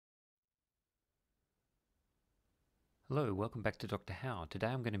Hello, welcome back to Dr. How. Today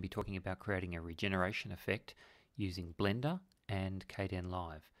I'm going to be talking about creating a regeneration effect using Blender and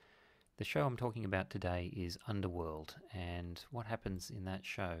Kdenlive. The show I'm talking about today is Underworld, and what happens in that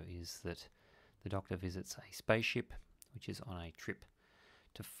show is that the Doctor visits a spaceship which is on a trip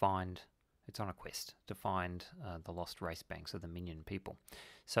to find, it's on a quest to find the lost race banks of the Minion people.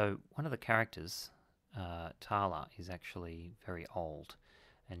 So one of the characters, Tala, is actually very old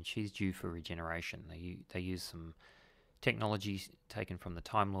and she's due for regeneration. They use some technology taken from the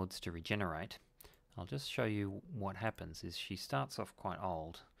Time Lords to regenerate. I'll just show you what happens. Is she starts off quite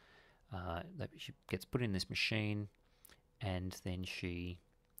old. She gets put in this machine and then she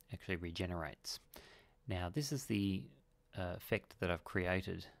actually regenerates. Now this is the effect that I've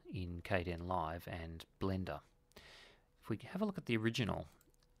created in Kdenlive and Blender. If we have a look at the original,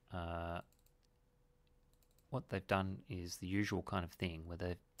 what they've done is the usual kind of thing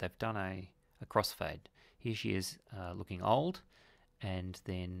where they've done a crossfade. Here she is looking old, and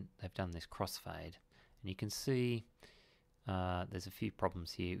then they've done this crossfade, and you can see there's a few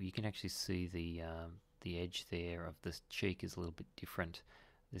problems here. You can actually see the edge there of the cheek is a little bit different.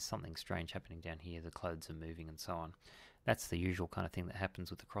 There's something strange happening down here. The clothes are moving and so on. That's the usual kind of thing that happens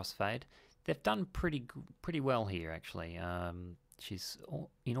with the crossfade. They've done pretty well here actually. She's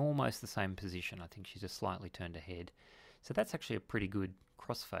in almost the same position. I think she's just slightly turned ahead. So that's actually a pretty good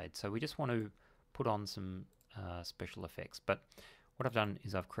crossfade. So we just want to put on some special effects. But what I've done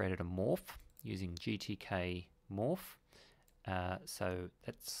is I've created a morph using GTK morph. So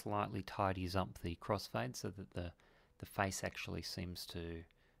that slightly tidies up the crossfade so that the face actually seems to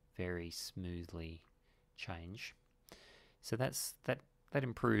very smoothly change. So that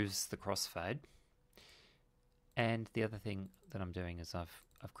improves the crossfade. And the other thing that I'm doing is I've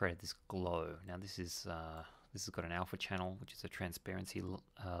created this glow. Now this has got an alpha channel, which is a transparency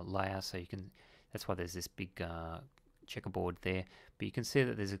layer, so you can. That's why there's this big checkerboard there. But you can see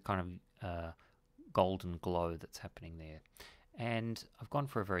that there's a kind of golden glow that's happening there. And I've gone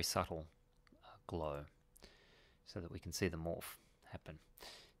for a very subtle glow, so that we can see the morph happen.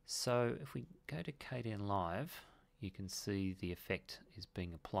 So if we go to Kdenlive, you can see the effect is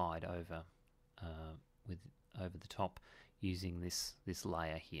being applied over over the top using this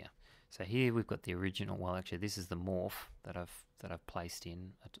layer here. So here we've got the original. Well, actually, this is the morph that I've placed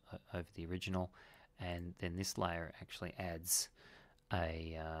in over the original, and then this layer actually adds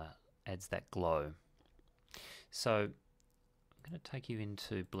that glow. So I'm going to take you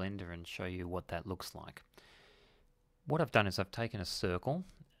into Blender and show you what that looks like. What I've done is I've taken a circle,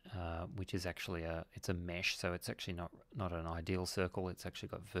 which is actually it's a mesh, so it's actually not an ideal circle. It's actually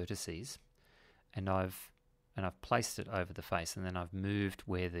got vertices, and I've placed it over the face, and then I've moved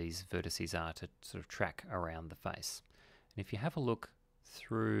where these vertices are to sort of track around the face. And if you have a look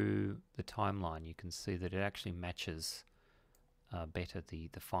through the timeline, you can see that it actually matches better the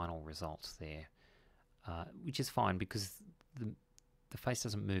final results there, which is fine because the face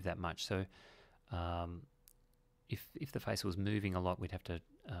doesn't move that much. So if the face was moving a lot, we'd have to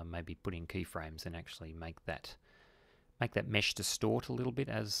maybe put in keyframes and actually make that mesh distort a little bit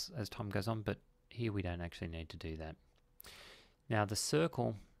as time goes on, but here we don't actually need to do that. Now the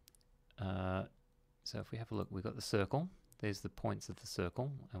circle, so if we have a look, we've got the circle. There's the points of the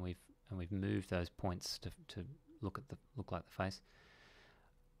circle, and we've moved those points to look like the face.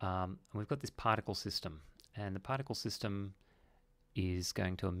 And we've got this particle system, and the particle system is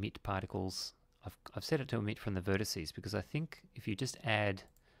going to emit particles. I've set it to emit from the vertices because I think if you just add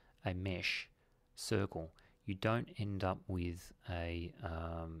a mesh circle, you don't end up with an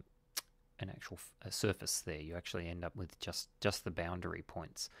actual surface there. You actually end up with just the boundary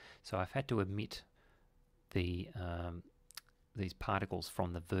points. So I've had to emit these particles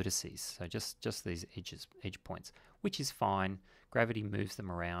from the vertices, so just these edge points, which is fine. Gravity moves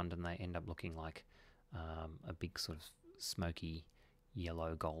them around and they end up looking like a big sort of smoky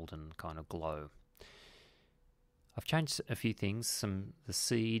yellow golden kind of glow. I've changed a few things. The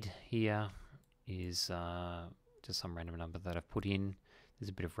seed here is just some random number that I've put in. There's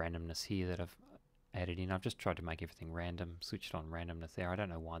a bit of randomness here that I've added in. I've just tried to make everything random, switched on randomness there. I don't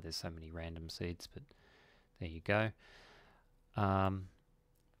know why there's so many random seeds, but there you go. The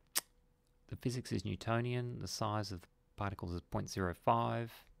physics is Newtonian. The size of the particles is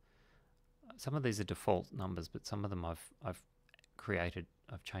 0.05. Some of these are default numbers, but some of them I've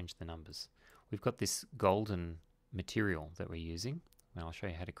changed the numbers. We've got this golden material that we're using, and I'll show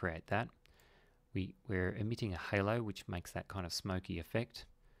you how to create that. We're emitting a halo, which makes that kind of smoky effect.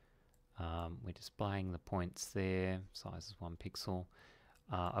 We're displaying the points there, size is 1 pixel.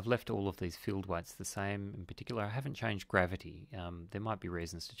 I've left all of these field weights the same. In particular, I haven't changed gravity. There might be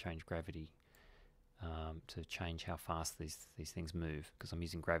reasons to change gravity to change how fast these things move, because I'm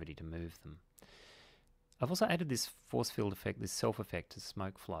using gravity to move them. I've also added this force field effect, this self effect to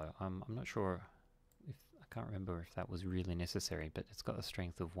smoke flow. I'm not sure if, I can't remember if that was really necessary, but it's got a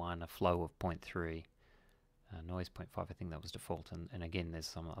strength of 1, a flow of 0.3, noise 0.5, I think that was default, and again there's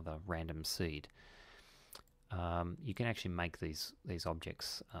some other random seed. You can actually make these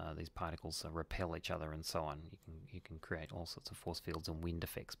objects, these particles, repel each other and so on. You can create all sorts of force fields and wind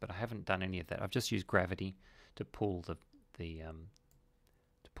effects, but I haven't done any of that. I've just used gravity to pull the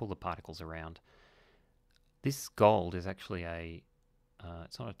particles around. This gold is actually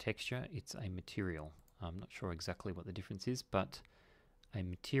it's not a texture, it's a material. I'm not sure exactly what the difference is, but a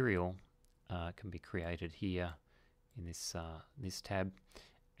material can be created here in this tab.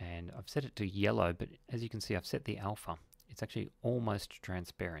 And I've set it to yellow, but as you can see, I've set the alpha. It's actually almost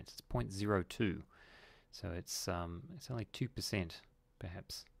transparent. It's 0.02, so it's only 2%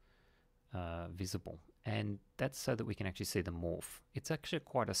 perhaps visible, and that's so that we can actually see the morph. It's actually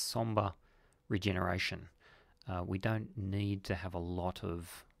quite a somber regeneration. We don't need to have a lot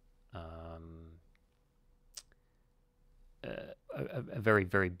of a very,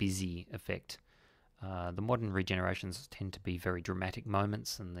 very busy effect. The modern regenerations tend to be very dramatic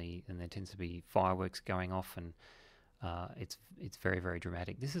moments, and there tends to be fireworks going off, and it's very, very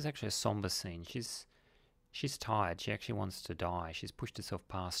dramatic. This is actually a somber scene. She's tired. She actually wants to die. She's pushed herself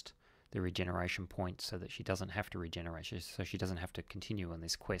past the regeneration point so that she doesn't have to regenerate, so she doesn't have to continue on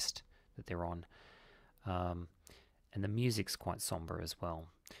this quest that they're on. And the music's quite somber as well.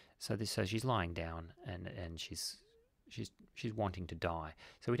 So she's lying down, and she's wanting to die.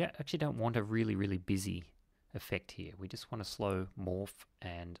 So we actually don't want a really, really busy effect here. We just want a slow morph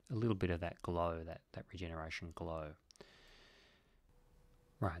and a little bit of that glow, that regeneration glow.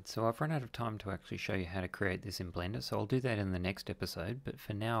 Right, so I've run out of time to actually show you how to create this in Blender, so I'll do that in the next episode. But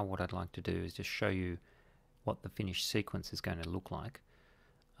for now, what I'd like to do is just show you what the finished sequence is going to look like.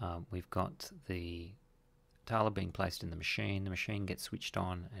 We've got the Tala being placed in the machine gets switched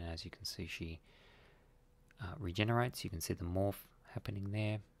on, and as you can see, she regenerates. You can see the morph happening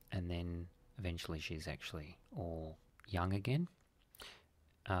there, and then eventually she's actually all young again.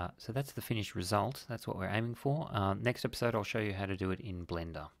 So that's the finished result. That's what we're aiming for. Next episode I'll show you how to do it in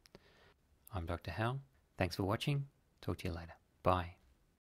Blender. I'm Dr. Howe. Thanks for watching. Talk to you later. Bye.